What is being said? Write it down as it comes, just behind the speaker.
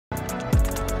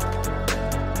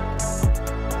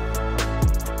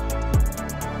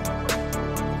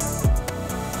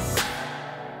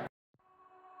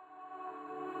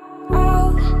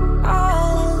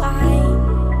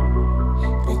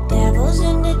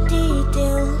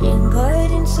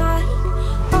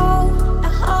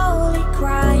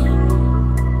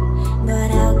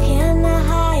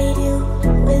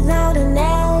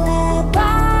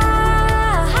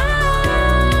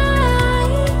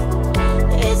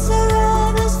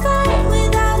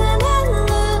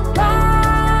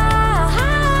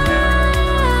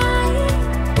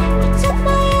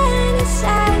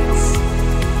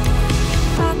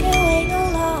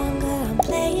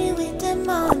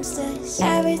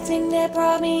everything that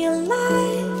brought me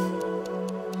alive.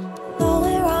 Though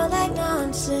we're all like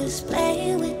monsters,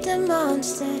 playing with the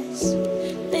monsters.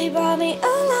 They brought me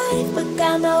alive, but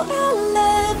got no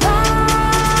alibi.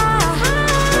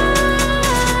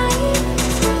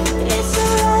 It's a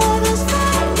lover's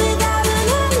fight without an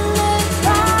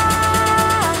alibi.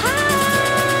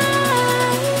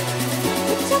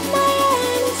 It took my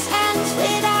hands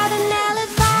without an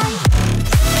alibi.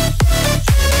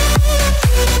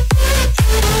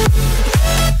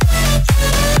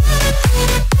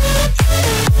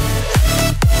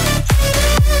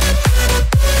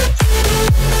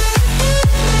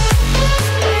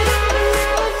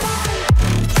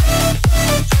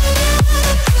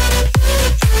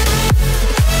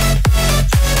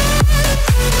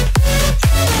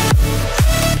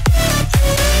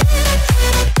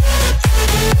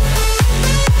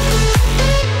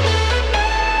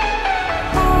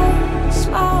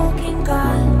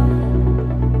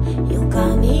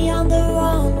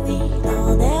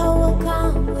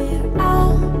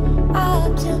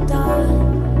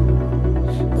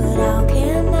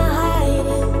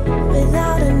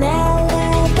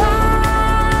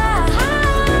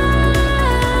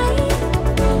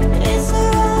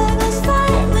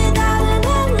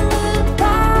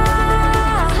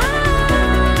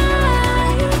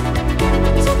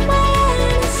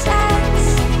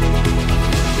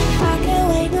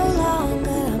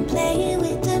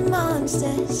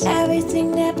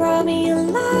 Everything that brought me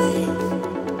alive.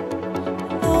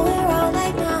 Oh, we're all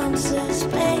like monsters,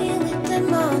 playing with the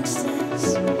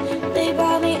monsters. They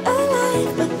brought me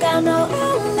alive, but got no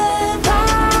alibi.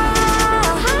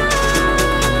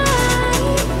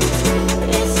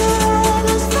 It's a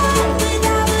lover's fight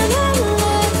without an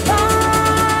alibi.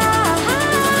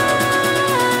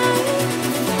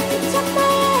 It took my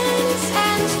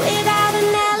hands without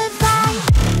an alibi.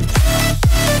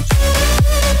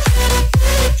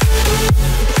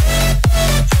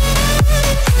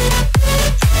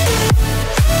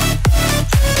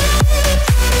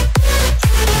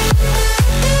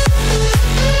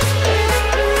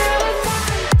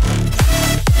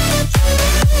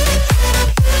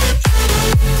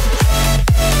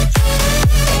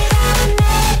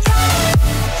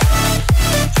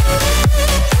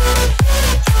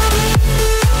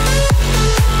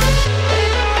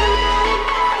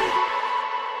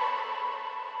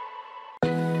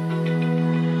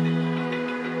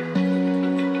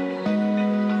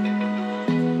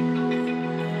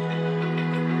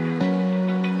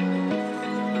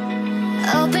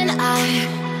 Open eye,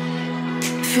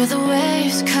 feel the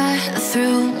waves cut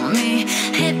through me,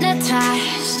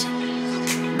 hypnotized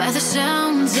by the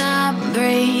sounds I'm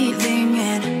breathing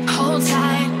in. Hold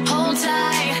tight,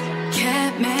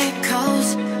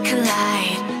 chemicals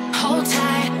collide. Hold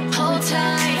tight, hold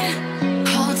tight,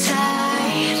 hold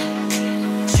tight.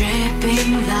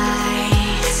 Dripping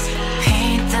lights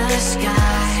paint the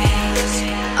skies,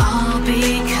 all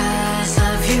because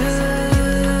of you.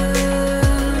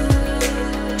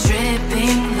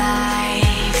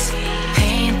 Lights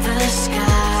paint the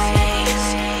skies,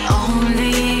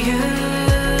 only you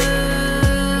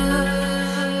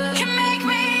can make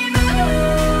me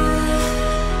move.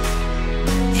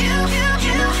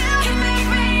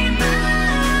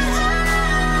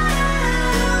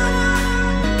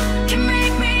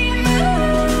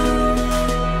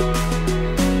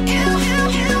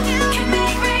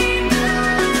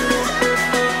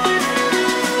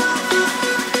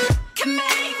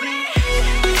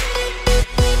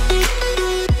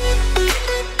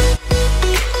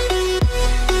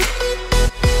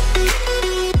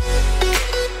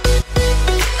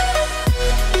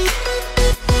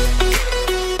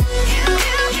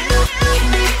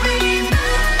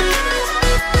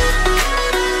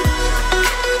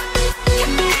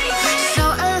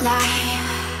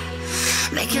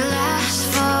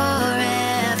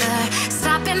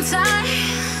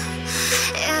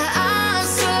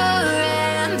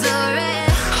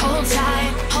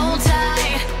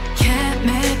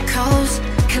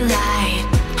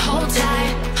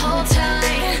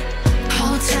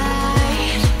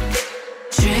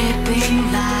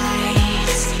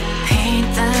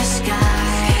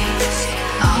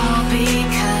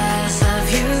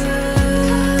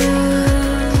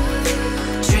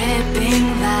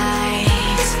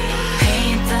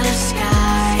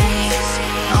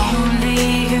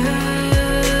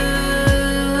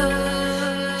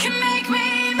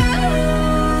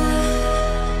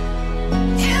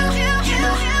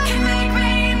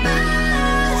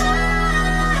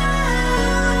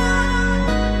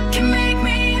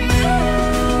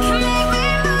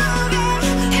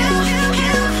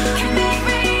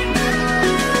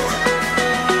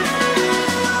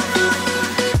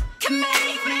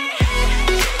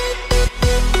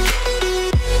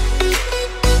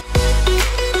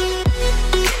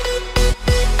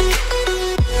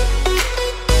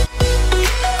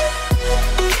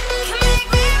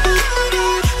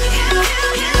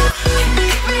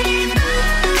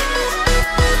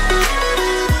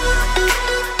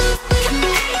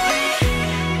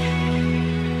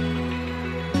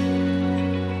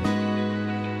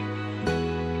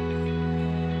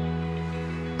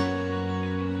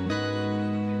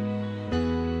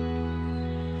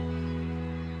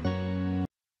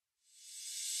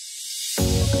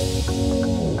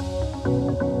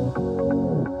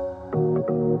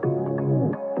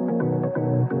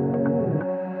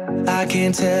 I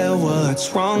can't tell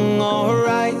what's wrong or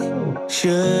right.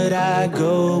 Should I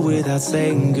go without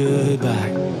saying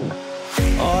goodbye?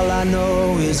 All I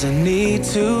know is I need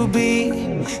to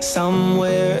be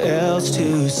somewhere else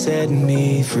to set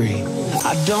me free.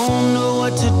 I don't know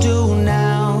what to do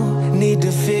now. Need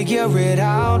to figure it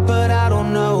out, but I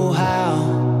don't know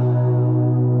how.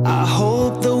 I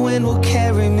hope the wind will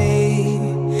carry me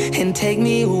and take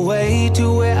me away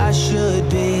to where I should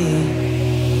be.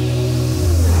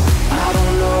 I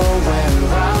don't know where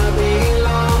I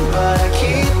belong, but I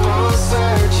keep on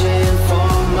searching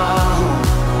for my home.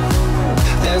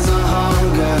 There's a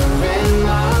hunger in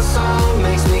my soul,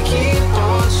 makes me keep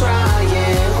on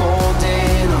trying,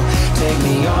 holding on. Take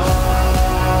me all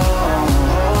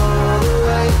the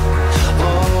way,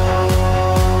 all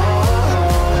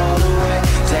the way.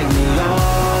 Take me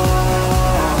all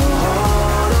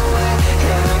the way,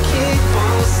 and I keep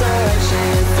on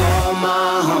searching for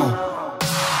my home.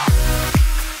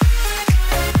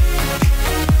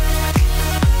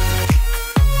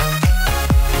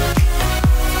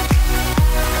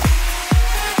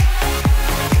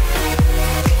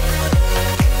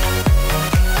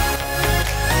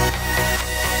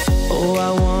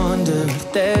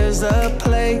 There's a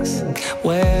place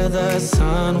where the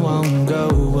sun won't go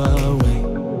away.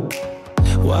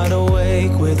 Wide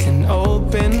awake with an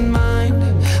open mind,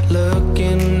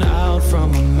 looking out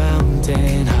from a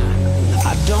mountain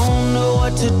high. I don't know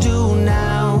what to do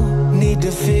now. Need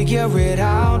to figure it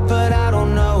out, but I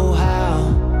don't know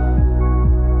how.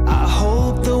 I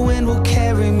hope the wind will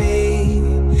carry me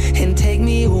and take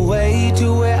me away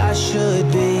to where I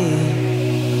should be.